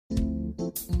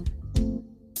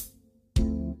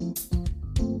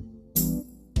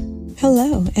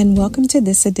Hello, and welcome to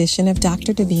this edition of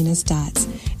Dr. Davina's Dots,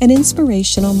 an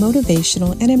inspirational,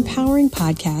 motivational, and empowering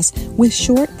podcast with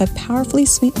short but powerfully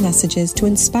sweet messages to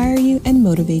inspire you and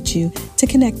motivate you to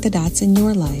connect the dots in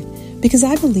your life. Because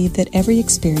I believe that every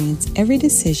experience, every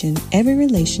decision, every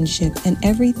relationship, and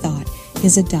every thought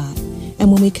is a dot.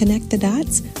 And when we connect the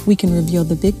dots, we can reveal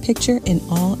the big picture in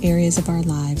all areas of our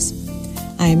lives.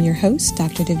 I am your host,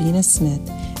 Dr. Davina Smith,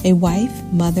 a wife,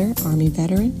 mother, Army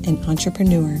veteran, and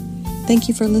entrepreneur. Thank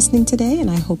you for listening today, and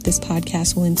I hope this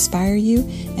podcast will inspire you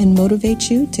and motivate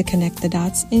you to connect the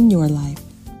dots in your life.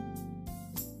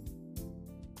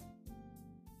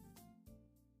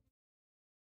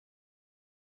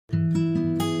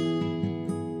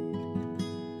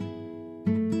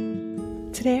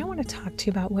 Today I want to talk to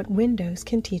you about what windows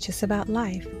can teach us about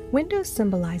life. Windows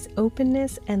symbolize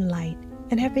openness and light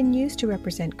and have been used to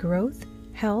represent growth,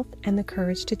 health, and the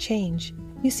courage to change.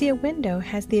 You see, a window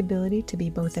has the ability to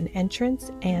be both an entrance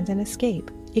and an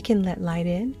escape. It can let light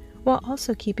in while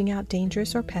also keeping out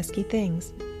dangerous or pesky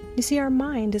things. You see, our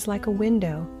mind is like a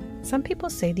window. Some people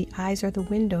say the eyes are the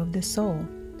window of the soul,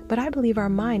 but I believe our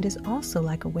mind is also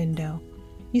like a window.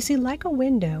 You see, like a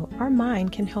window, our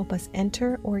mind can help us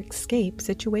enter or escape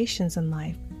situations in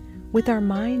life. With our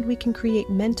mind, we can create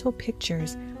mental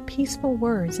pictures, peaceful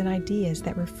words, and ideas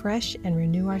that refresh and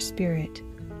renew our spirit.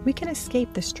 We can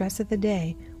escape the stress of the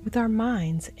day with our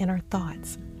minds and our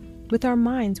thoughts. With our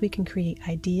minds, we can create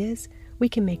ideas, we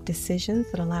can make decisions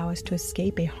that allow us to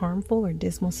escape a harmful or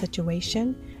dismal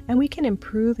situation, and we can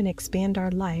improve and expand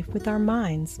our life with our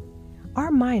minds.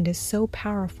 Our mind is so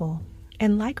powerful,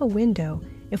 and like a window,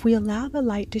 if we allow the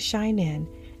light to shine in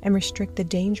and restrict the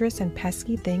dangerous and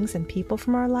pesky things and people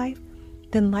from our life,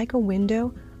 then like a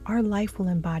window, our life will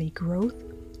embody growth,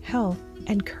 health,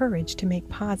 and courage to make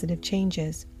positive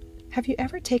changes. Have you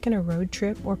ever taken a road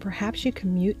trip, or perhaps you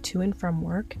commute to and from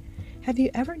work? Have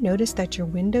you ever noticed that your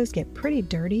windows get pretty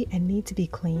dirty and need to be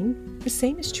cleaned? The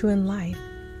same is true in life.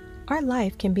 Our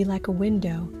life can be like a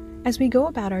window. As we go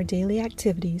about our daily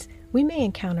activities, we may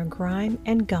encounter grime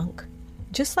and gunk.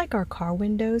 Just like our car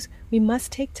windows, we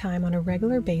must take time on a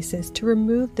regular basis to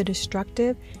remove the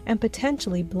destructive and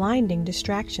potentially blinding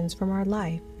distractions from our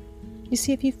life. You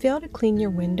see, if you fail to clean your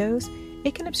windows,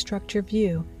 it can obstruct your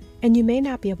view, and you may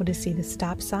not be able to see the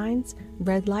stop signs,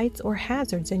 red lights, or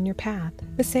hazards in your path.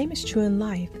 The same is true in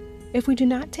life. If we do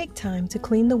not take time to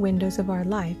clean the windows of our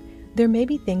life, there may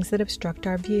be things that obstruct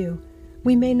our view.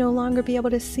 We may no longer be able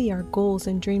to see our goals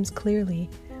and dreams clearly.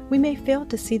 We may fail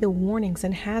to see the warnings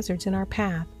and hazards in our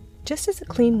path. Just as a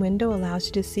clean window allows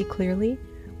you to see clearly,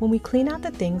 when we clean out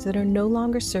the things that are no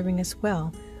longer serving us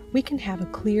well, we can have a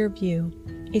clear view,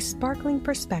 a sparkling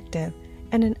perspective,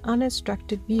 and an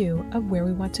unobstructed view of where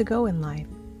we want to go in life.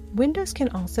 Windows can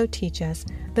also teach us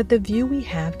that the view we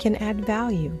have can add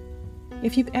value.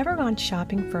 If you've ever gone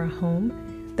shopping for a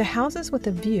home, the houses with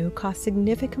a view cost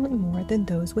significantly more than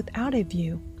those without a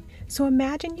view. So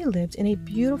imagine you lived in a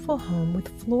beautiful home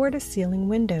with floor-to-ceiling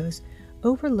windows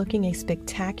overlooking a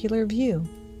spectacular view.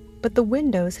 But the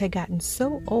windows had gotten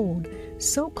so old,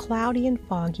 so cloudy and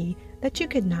foggy, that you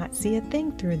could not see a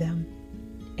thing through them.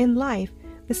 In life,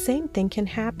 the same thing can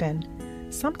happen.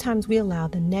 Sometimes we allow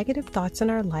the negative thoughts in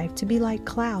our life to be like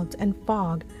clouds and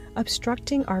fog,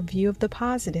 obstructing our view of the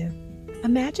positive.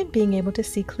 Imagine being able to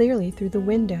see clearly through the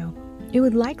window. It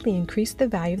would likely increase the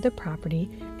value of the property,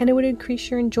 and it would increase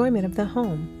your enjoyment of the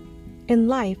home. In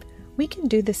life, we can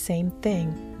do the same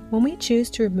thing. When we choose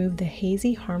to remove the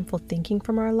hazy, harmful thinking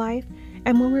from our life,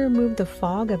 and when we remove the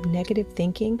fog of negative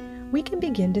thinking, we can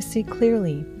begin to see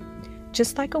clearly.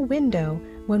 Just like a window,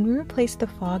 when we replace the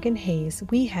fog and haze,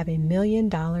 we have a $1 million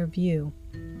view.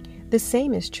 The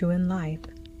same is true in life.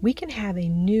 We can have a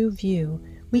new view.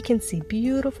 We can see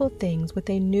beautiful things with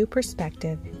a new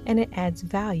perspective, and it adds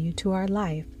value to our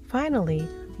life. Finally,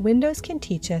 windows can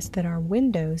teach us that our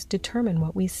windows determine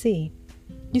what we see.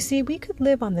 You see, we could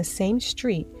live on the same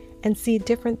street and see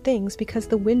different things because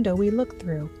the window we look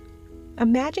through.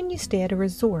 Imagine you stay at a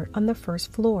resort on the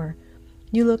first floor.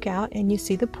 You look out and you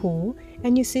see the pool,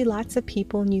 and you see lots of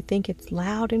people and you think it's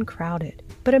loud and crowded.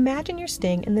 But imagine you're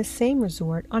staying in the same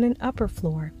resort on an upper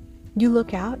floor. You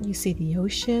look out, you see the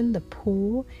ocean, the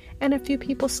pool, and a few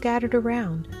people scattered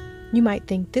around. You might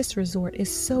think this resort is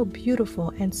so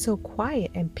beautiful and so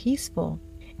quiet and peaceful.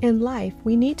 In life,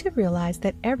 we need to realize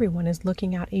that everyone is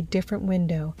looking out a different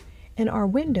window, and our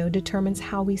window determines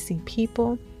how we see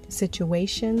people,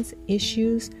 situations,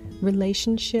 issues,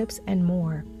 relationships, and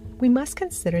more. We must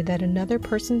consider that another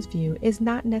person's view is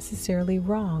not necessarily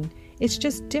wrong, it's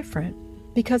just different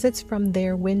because it's from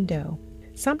their window.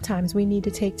 Sometimes we need to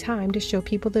take time to show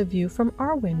people the view from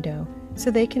our window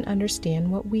so they can understand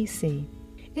what we see.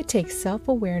 It takes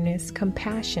self-awareness,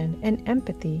 compassion, and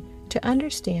empathy to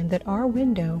understand that our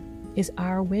window is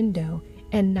our window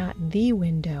and not the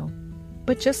window.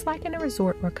 But just like in a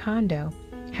resort or condo,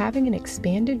 having an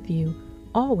expanded view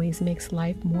always makes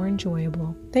life more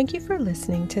enjoyable. Thank you for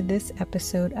listening to this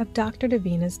episode of Dr.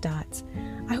 Davina's Dots.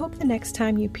 I hope the next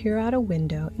time you peer out a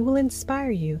window, it will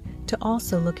inspire you to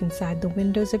also look inside the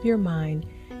windows of your mind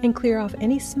and clear off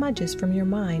any smudges from your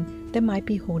mind that might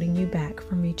be holding you back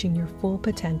from reaching your full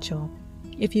potential.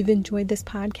 If you've enjoyed this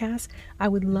podcast, I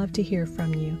would love to hear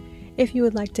from you. If you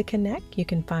would like to connect, you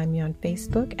can find me on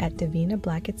Facebook at Davina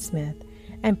Blackett Smith.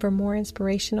 And for more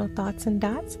inspirational thoughts and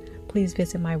dots, please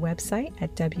visit my website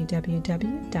at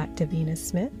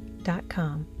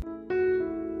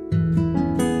www.davinasmith.com.